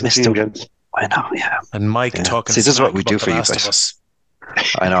 Take them off the team, gents. I know. Yeah. And Mike talking. See, this is what we do for you guys.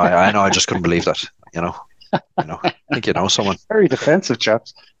 I know. I just couldn't believe that. I think you know someone. Very defensive,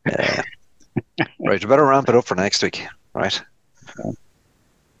 chaps. Yeah. Right, we better ramp it up for next week, right?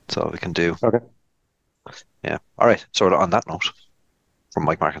 That's all we can do. Okay. Yeah. All right. So on that note, from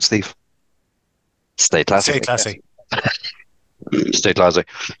Mike, Mark, and Steve, stay classy. Stay classy. Stay classy.